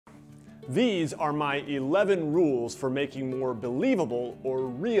These are my 11 rules for making more believable or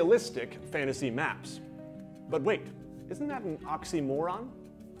realistic fantasy maps. But wait, isn't that an oxymoron?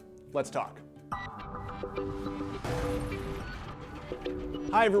 Let's talk.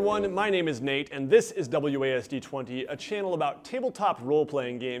 Hi everyone, my name is Nate, and this is WASD20, a channel about tabletop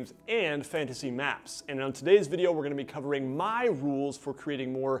role-playing games and fantasy maps. And on today's video, we're going to be covering my rules for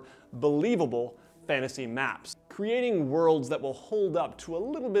creating more believable fantasy maps, creating worlds that will hold up to a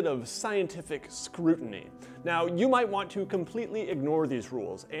little bit of scientific scrutiny. Now, you might want to completely ignore these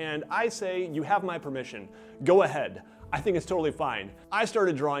rules, and I say you have my permission. Go ahead. I think it's totally fine. I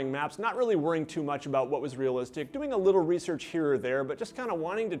started drawing maps, not really worrying too much about what was realistic, doing a little research here or there, but just kind of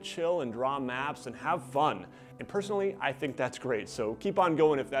wanting to chill and draw maps and have fun. And personally, I think that's great, so keep on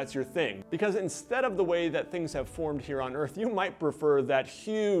going if that's your thing. Because instead of the way that things have formed here on Earth, you might prefer that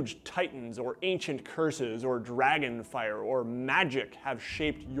huge titans or ancient curses or dragon fire or magic have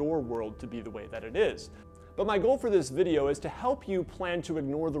shaped your world to be the way that it is. But my goal for this video is to help you plan to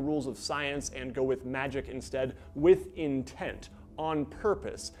ignore the rules of science and go with magic instead with intent, on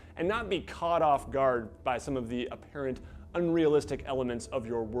purpose, and not be caught off guard by some of the apparent unrealistic elements of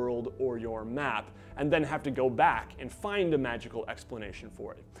your world or your map, and then have to go back and find a magical explanation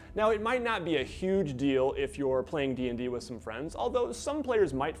for it. Now, it might not be a huge deal if you're playing D&D with some friends, although some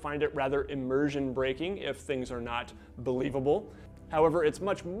players might find it rather immersion breaking if things are not believable. However, it's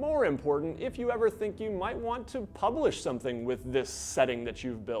much more important if you ever think you might want to publish something with this setting that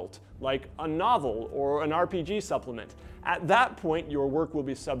you've built, like a novel or an RPG supplement. At that point, your work will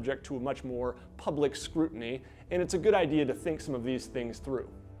be subject to a much more public scrutiny, and it's a good idea to think some of these things through.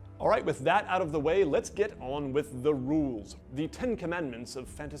 All right, with that out of the way, let's get on with the rules, the 10 commandments of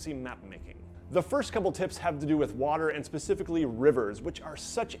fantasy mapmaking. The first couple tips have to do with water and specifically rivers, which are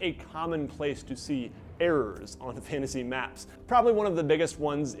such a common place to see errors on fantasy maps. Probably one of the biggest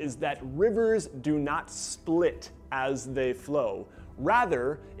ones is that rivers do not split as they flow.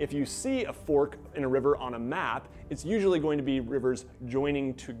 Rather, if you see a fork in a river on a map, it's usually going to be rivers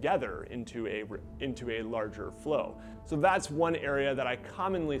joining together into a larger flow. So that's one area that I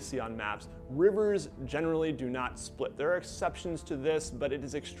commonly see on maps. Rivers generally do not split. There are exceptions to this, but it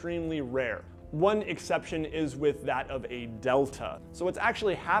is extremely rare. One exception is with that of a delta. So what's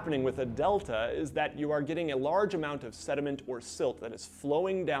actually happening with a delta is that you are getting a large amount of sediment or silt that is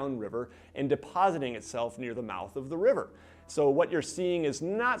flowing downriver and depositing itself near the mouth of the river. So what you're seeing is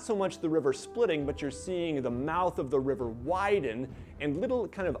not so much the river splitting, but you're seeing the mouth of the river widen and little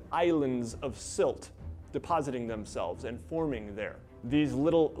kind of islands of silt depositing themselves and forming there. These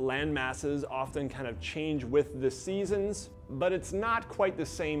little land masses often kind of change with the seasons, but it's not quite the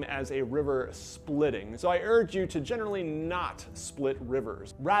same as a river splitting. So I urge you to generally not split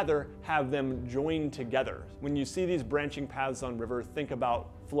rivers. Rather, have them join together. When you see these branching paths on river, think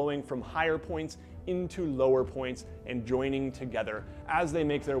about flowing from higher points into lower points and joining together as they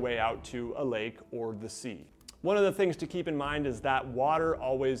make their way out to a lake or the sea. One of the things to keep in mind is that water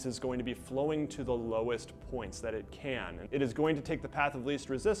always is going to be flowing to the lowest points that it can. It is going to take the path of least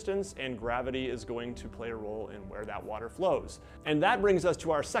resistance, and gravity is going to play a role in where that water flows. And that brings us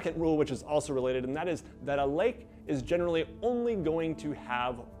to our second rule, which is also related, and that is that a lake is generally only going to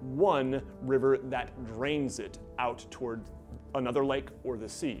have one river that drains it out toward another lake or the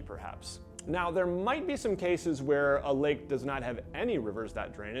sea, perhaps. Now, there might be some cases where a lake does not have any rivers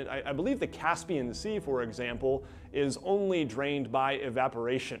that drain it. I believe the Caspian Sea, for example, is only drained by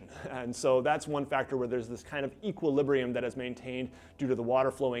evaporation. And so that's one factor where there's this kind of equilibrium that is maintained due to the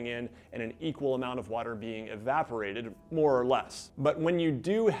water flowing in and an equal amount of water being evaporated, more or less. But when you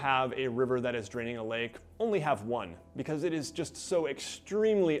do have a river that is draining a lake, only have one, because it is just so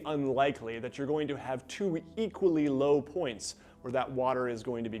extremely unlikely that you're going to have two equally low points where that water is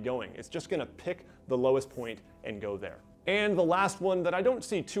going to be going. It's just gonna pick the lowest point and go there. And the last one that I don't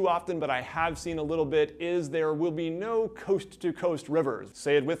see too often, but I have seen a little bit, is there will be no coast-to-coast rivers.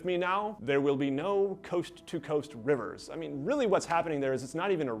 Say it with me now, there will be no coast-to-coast rivers. I mean, really what's happening there is it's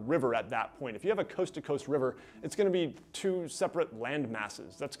not even a river at that point. If you have a coast-to-coast river, it's gonna be two separate land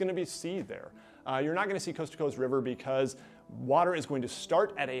masses. That's gonna be sea there. You're not gonna see coast-to-coast river because water is going to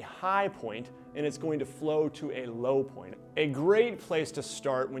start at a high point and it's going to flow to a low point. A great place to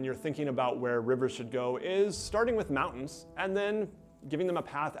start when you're thinking about where rivers should go is starting with mountains and then giving them a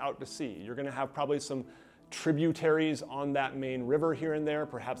path out to sea. You're going to have probably some tributaries on that main river here and there,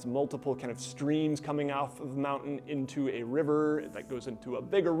 perhaps multiple kind of streams coming off of the mountain into a river that goes into a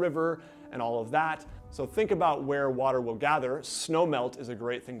bigger river and all of that. So think about where water will gather. Snowmelt is a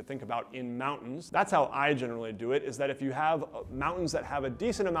great thing to think about in mountains. That's how I generally do it, is that if you have mountains that have a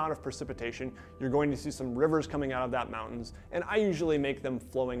decent amount of precipitation, you're going to see some rivers coming out of that mountains, and I usually make them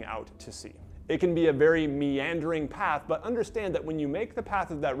flowing out to sea. It can be a very meandering path, but understand that when you make the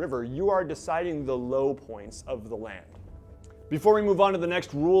path of that river, you are deciding the low points of the land. Before we move on to the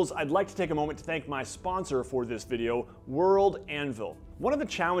next rules, I'd like to take a moment to thank my sponsor for this video, World Anvil. One of the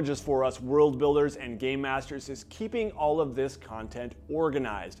challenges for us world builders and game masters is keeping all of this content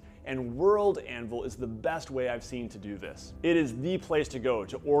organized, and World Anvil is the best way I've seen to do this. It is the place to go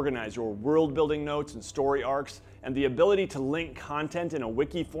to organize your world building notes and story arcs, and the ability to link content in a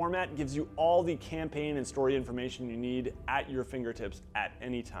wiki format gives you all the campaign and story information you need at your fingertips at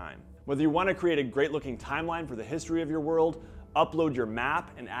any time. Whether you want to create a great looking timeline for the history of your world, upload your map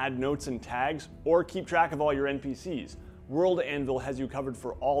and add notes and tags, or keep track of all your NPCs, World Anvil has you covered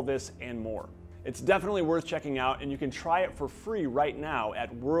for all this and more. It's definitely worth checking out, and you can try it for free right now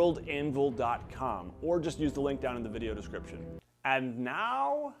at worldanvil.com, or just use the link down in the video description. And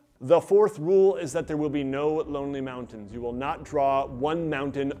now, the fourth rule is that there will be no lonely mountains. You will not draw one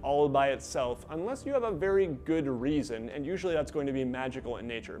mountain all by itself unless you have a very good reason, and usually that's going to be magical in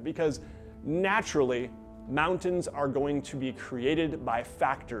nature, because naturally, mountains are going to be created by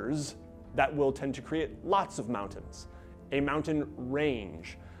factors that will tend to create lots of mountains. A mountain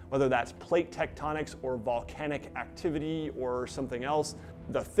range, whether that's plate tectonics or volcanic activity or something else,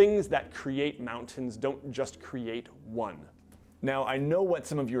 the things that create mountains don't just create one. Now, I know what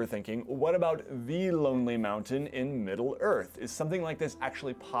some of you are thinking. What about the Lonely Mountain in Middle Earth? Is something like this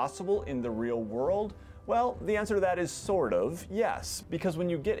actually possible in the real world? Well, the answer to that is sort of, yes. Because when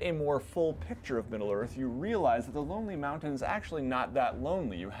you get a more full picture of Middle Earth, you realize that the Lonely Mountain is actually not that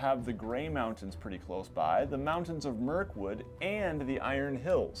lonely. You have the Gray Mountains pretty close by, the mountains of Mirkwood, and the Iron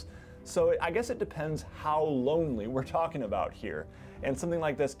Hills. So I guess it depends how lonely we're talking about here. And something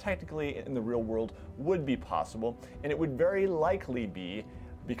like this technically in the real world would be possible, and it would very likely be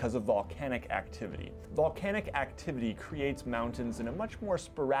because of volcanic activity. Volcanic activity creates mountains in a much more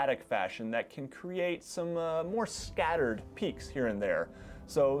sporadic fashion that can create some more scattered peaks here and there.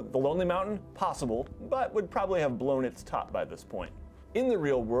 So the Lonely Mountain, possible, but would probably have blown its top by this point. In the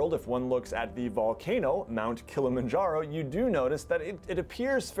real world, if one looks at the volcano, Mount Kilimanjaro, you do notice that it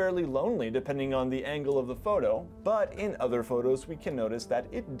appears fairly lonely depending on the angle of the photo, but in other photos we can notice that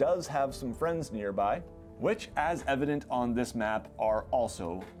it does have some friends nearby, which, as evident on this map, are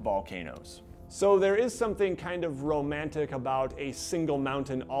also volcanoes. So there is something kind of romantic about a single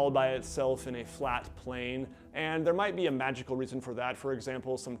mountain all by itself in a flat plain, and there might be a magical reason for that. For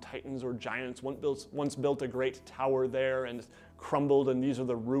example, some titans or giants once built a great tower there and crumbled, and these are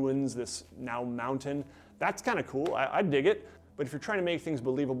the ruins, this now mountain. That's kind of cool, I dig it. But if you're trying to make things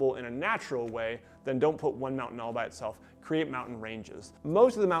believable in a natural way, then don't put one mountain all by itself. Create mountain ranges.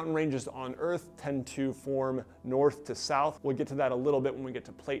 Most of the mountain ranges on Earth tend to form north to south. We'll get to that a little bit when we get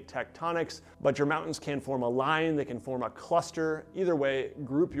to plate tectonics, but your mountains can form a line, they can form a cluster. Either way,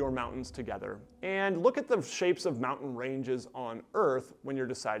 group your mountains together. And look at the shapes of mountain ranges on Earth when you're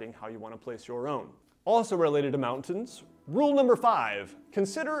deciding how you want to place your own. Also related to mountains, rule number 5,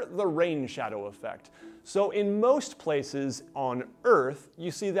 consider the rain shadow effect. So in most places on Earth, you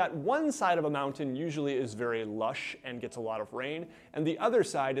see that one side of a mountain usually is very lush and gets a lot of rain, and the other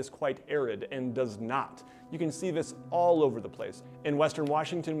side is quite arid and does not. You can see this all over the place. In Western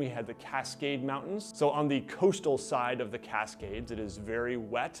Washington, we had the Cascade Mountains. So on the coastal side of the Cascades, it is very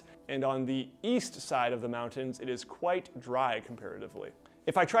wet, and on the east side of the mountains, it is quite dry comparatively.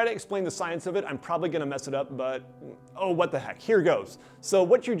 If I try to explain the science of it, I'm probably going to mess it up, but oh, what the heck, here goes. So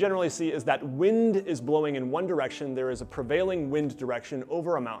what you generally see is that wind is blowing in one direction. There is a prevailing wind direction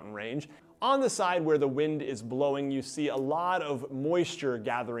over a mountain range. On the side where the wind is blowing, you see a lot of moisture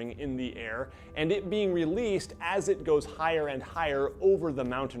gathering in the air, and it being released as it goes higher and higher over the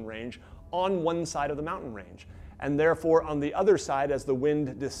mountain range on one side of the mountain range. And therefore, on the other side, as the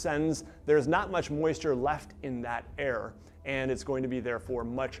wind descends, there's not much moisture left in that air, and it's going to be therefore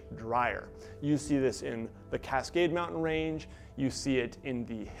much drier. You see this in the Cascade Mountain Range, you see it in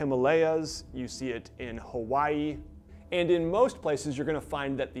the Himalayas, you see it in Hawaii, and in most places you're going to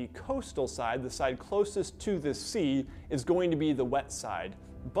find that the coastal side, the side closest to the sea, is going to be the wet side,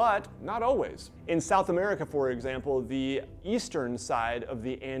 but not always. In South America, for example, the eastern side of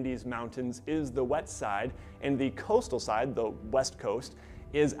the Andes Mountains is the wet side, and the coastal side, the west coast,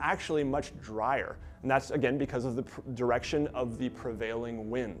 is actually much drier. And that's again because of the direction of the prevailing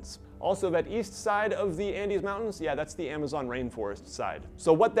winds. Also, that east side of the Andes Mountains, yeah, that's the Amazon rainforest side.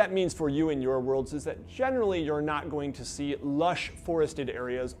 So what that means for you in your worlds is that generally you're not going to see lush forested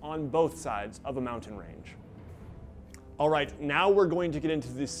areas on both sides of a mountain range. All right, now we're going to get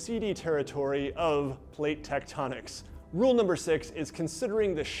into the seedy territory of plate tectonics. Rule number 6 is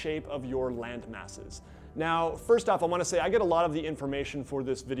considering the shape of your land masses. Now, first off, I want to say I get a lot of the information for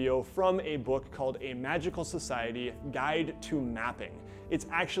this video from a book called A Magical Society Guide to Mapping. It's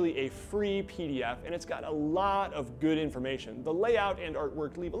actually a free PDF and it's got a lot of good information. The layout and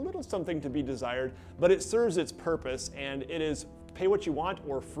artwork leave a little something to be desired, but it serves its purpose, and it is pay what you want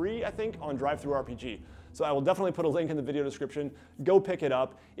or free, I think, on DriveThruRPG. So I will definitely put a link in the video description. Go pick it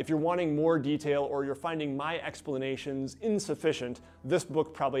up. If you're wanting more detail or you're finding my explanations insufficient, this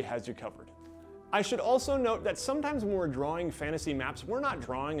book probably has you covered. I should also note that sometimes when we're drawing fantasy maps, we're not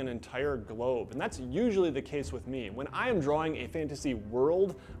drawing an entire globe, and that's usually the case with me. When I am drawing a fantasy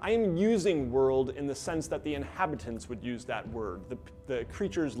world, I am using world in the sense that the inhabitants would use that word. The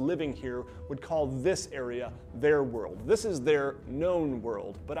creatures living here would call this area their world. This is their known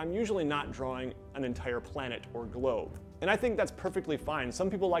world, but I'm usually not drawing an entire planet or globe. And I think that's perfectly fine. Some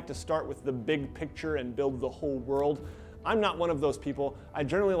people like to start with the big picture and build the whole world. I'm not one of those people. I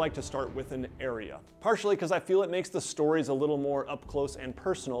generally like to start with an area, partially because I feel it makes the stories a little more up close and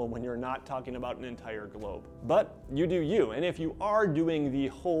personal when you're not talking about an entire globe. But you do you, and if you are doing the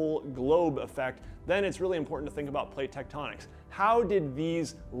whole globe effect, then it's really important to think about plate tectonics. How did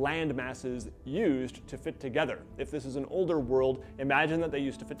these land masses used to fit together? If this is an older world, imagine that they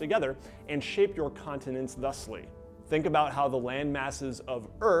used to fit together and shape your continents thusly. Think about how the land masses of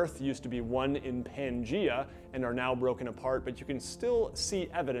Earth used to be one in Pangea and are now broken apart, but you can still see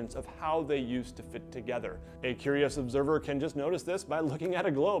evidence of how they used to fit together. A curious observer can just notice this by looking at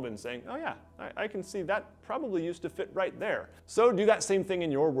a globe and saying, oh yeah, I can see that probably used to fit right there. So do that same thing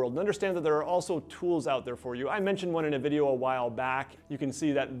in your world and understand that there are also tools out there for you. I mentioned one in a video a while back. You can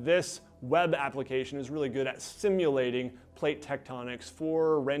see that this web application is really good at simulating plate tectonics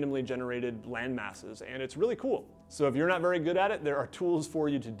for randomly generated land masses, and it's really cool. So if you're not very good at it, there are tools for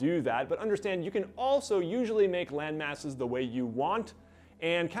you to do that, but understand you can also usually make land masses the way you want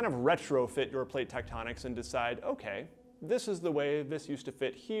and kind of retrofit your plate tectonics and decide, okay, this is the way this used to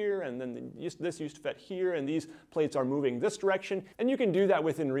fit here, and then this used to fit here, and these plates are moving this direction, and you can do that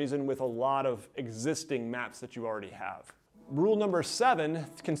within reason with a lot of existing maps that you already have. Rule number 7,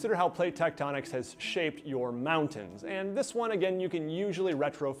 consider how plate tectonics has shaped your mountains. And this one, again, you can usually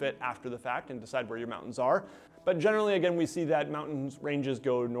retrofit after the fact and decide where your mountains are. But generally, again, we see that mountain ranges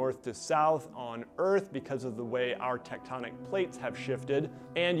go north to south on Earth because of the way our tectonic plates have shifted.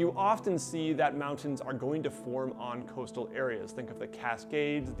 And you often see that mountains are going to form on coastal areas. Think of the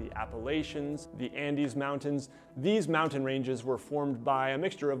Cascades, the Appalachians, the Andes Mountains. These mountain ranges were formed by a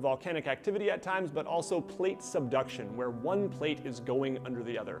mixture of volcanic activity at times, but also plate subduction, where one plate is going under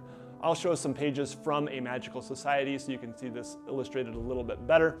the other. I'll show some pages from A Magical Society so you can see this illustrated a little bit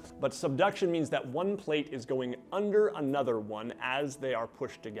better. But subduction means that one plate is going under another one as they are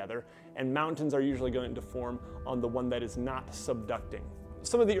pushed together, and mountains are usually going to form on the one that is not subducting.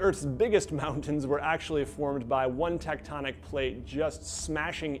 Some of the Earth's biggest mountains were actually formed by one tectonic plate just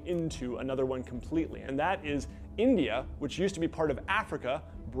smashing into another one completely, and that is India, which used to be part of Africa,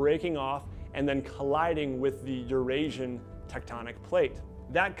 breaking off and then colliding with the Eurasian tectonic plate.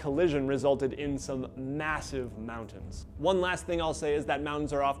 That collision resulted in some massive mountains. One last thing I'll say is that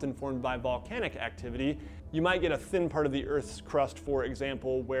mountains are often formed by volcanic activity. You might get a thin part of the Earth's crust, for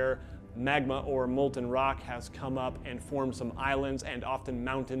example, where magma or molten rock has come up and formed some islands and often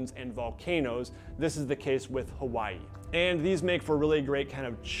mountains and volcanoes. This is the case with Hawaii. And these make for really great kind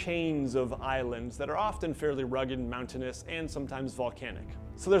of chains of islands that are often fairly rugged, mountainous, and sometimes volcanic.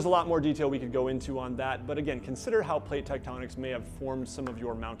 So there's a lot more detail we could go into on that, but again, consider how plate tectonics may have formed some of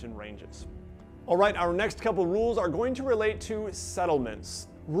your mountain ranges. All right, our next couple rules are going to relate to settlements.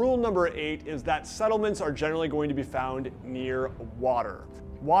 Rule number 8 is that settlements are generally going to be found near water.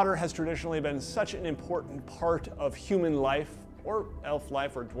 Water has traditionally been such an important part of human life, or elf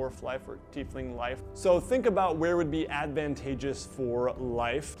life, or dwarf life, or tiefling life. So think about where would be advantageous for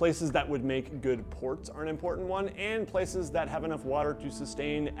life. Places that would make good ports are an important one, and places that have enough water to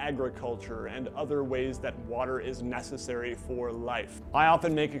sustain agriculture and other ways that water is necessary for life. I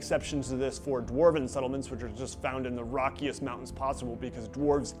often make exceptions to this for dwarven settlements, which are just found in the rockiest mountains possible because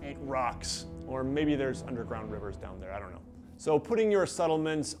dwarves eat rocks. Or maybe there's underground rivers down there, I don't know. So putting your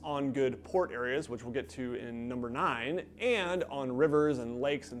settlements on good port areas, which we'll get to in number 9, and on rivers and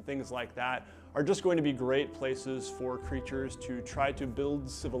lakes and things like that are just going to be great places for creatures to try to build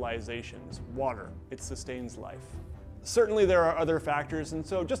civilizations. Water, it sustains life. Certainly there are other factors, and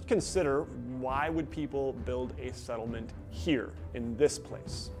so just consider, why would people build a settlement here, in this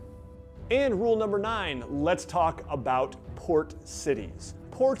place? And rule number 9, let's talk about port cities.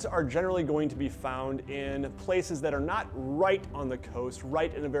 Ports are generally going to be found in places that are not right on the coast,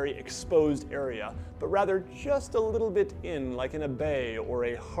 right in a very exposed area, but rather just a little bit in, like in a bay or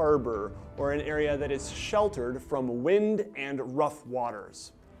a harbor or an area that is sheltered from wind and rough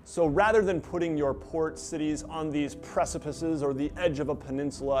waters. So rather than putting your port cities on these precipices or the edge of a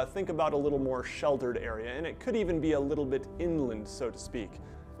peninsula, think about a little more sheltered area, and it could even be a little bit inland, so to speak.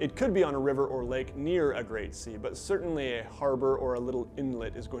 It could be on a river or lake near a great sea, but certainly a harbor or a little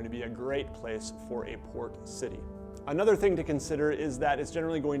inlet is going to be a great place for a port city. Another thing to consider is that it's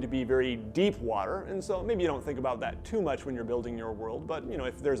generally going to be very deep water, and so maybe you don't think about that too much when you're building your world, but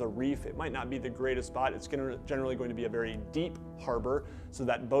if there's a reef, it might not be the greatest spot. It's generally going to be a very deep harbor so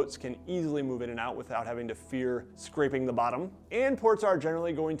that boats can easily move in and out without having to fear scraping the bottom. And ports are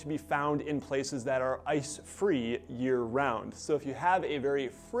generally going to be found in places that are ice-free year-round. So if you have a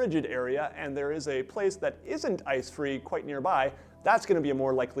very frigid area and there is a place that isn't ice-free quite nearby, that's going to be a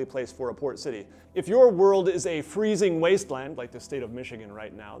more likely place for a port city. If your world is a freezing wasteland, like the state of Michigan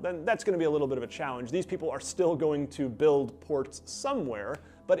right now, then that's going to be a little bit of a challenge. These people are still going to build ports somewhere,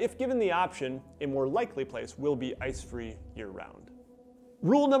 but if given the option, a more likely place will be ice-free year-round.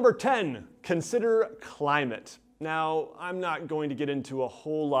 Rule number 10, consider climate. Now, I'm not going to get into a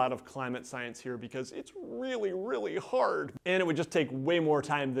whole lot of climate science here because it's really, really hard, and it would just take way more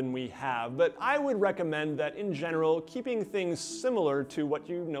time than we have, but I would recommend that in general, keeping things similar to what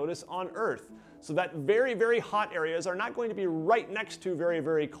you notice on Earth, so that very, very hot areas are not going to be right next to very,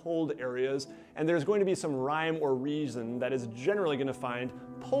 very cold areas, and there's going to be some rhyme or reason that is generally going to find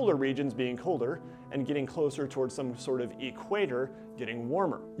polar regions being colder and getting closer towards some sort of equator getting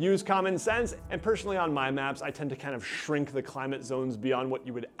warmer. Use common sense, and personally on my maps, I tend to kind of shrink the climate zones beyond what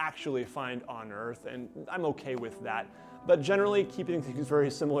you would actually find on Earth, and I'm okay with that. But generally, keeping things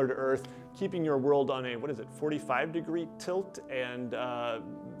very similar to Earth, keeping your world on a, 45-degree tilt and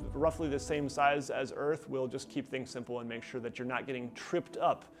roughly the same size as Earth will just keep things simple and make sure that you're not getting tripped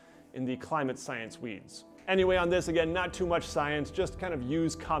up in the climate science weeds. Anyway, on this, again, not too much science, just kind of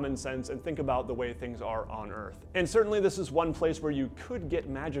use common sense and think about the way things are on Earth. And certainly this is one place where you could get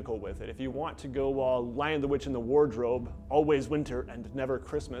magical with it. If you want to go Lion the Witch in the Wardrobe, always winter and never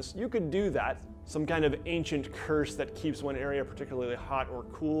Christmas, you could do that. Some kind of ancient curse that keeps one area particularly hot or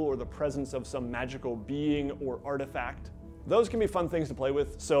cool, or the presence of some magical being or artifact. Those can be fun things to play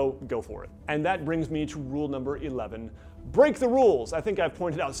with, so go for it. And that brings me to rule number 11. Break the rules. I think I've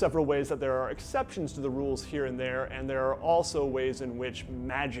pointed out several ways that there are exceptions to the rules here and there are also ways in which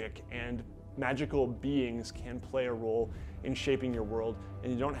magic and magical beings can play a role in shaping your world,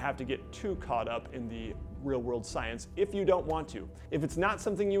 and you don't have to get too caught up in the real-world science if you don't want to. If it's not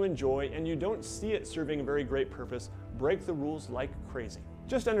something you enjoy and you don't see it serving a very great purpose, break the rules like crazy.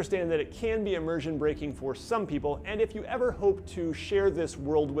 Just understand that it can be immersion breaking for some people, and if you ever hope to share this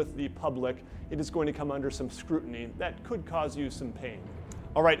world with the public, it is going to come under some scrutiny that could cause you some pain.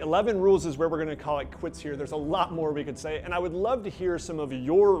 All right, 11 rules is where we're going to call it quits here. There's a lot more we could say, and I would love to hear some of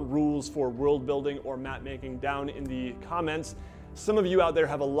your rules for world building or map making down in the comments. Some of you out there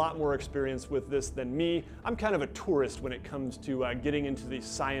have a lot more experience with this than me. I'm kind of a tourist when it comes to getting into the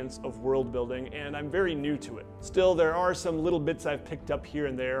science of world building, and I'm very new to it. Still, there are some little bits I've picked up here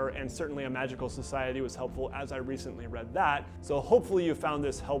and there, and certainly A Magical Society was helpful as I recently read that. So hopefully you found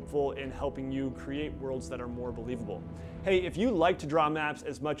this helpful in helping you create worlds that are more believable. Hey, if you like to draw maps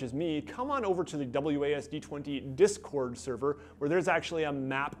as much as me, come on over to the WASD20 Discord server, where there's actually a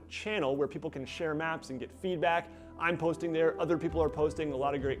map channel where people can share maps and get feedback. I'm posting there, other people are posting, a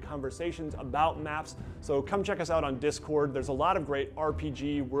lot of great conversations about maps. So come check us out on Discord. There's a lot of great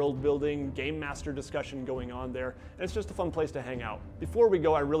RPG, world building, game master discussion going on there, and it's just a fun place to hang out. Before we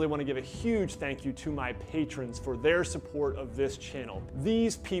go, I really want to give a huge thank you to my patrons for their support of this channel.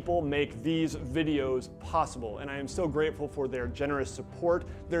 These people make these videos possible, and I am so grateful for their generous support.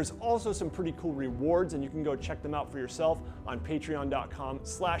 There's also some pretty cool rewards, and you can go check them out for yourself on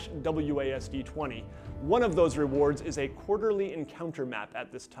patreon.com/WASD20. One of those rewards is a quarterly encounter map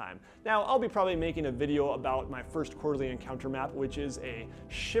at this time. Now, I'll be probably making a video about my first quarterly encounter map, which is a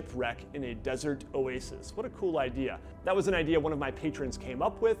shipwreck in a desert oasis. What a cool idea. That was an idea one of my patrons came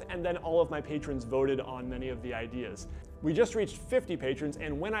up with, and then all of my patrons voted on many of the ideas. We just reached 50 patrons,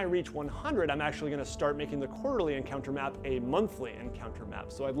 and when I reach 100, I'm actually going to start making the quarterly encounter map a monthly encounter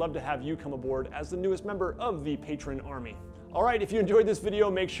map. So I'd love to have you come aboard as the newest member of the patron army. All right, if you enjoyed this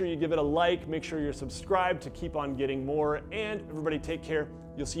video, make sure you give it a like, make sure you're subscribed to keep on getting more, and everybody take care.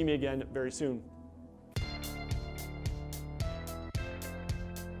 You'll see me again very soon.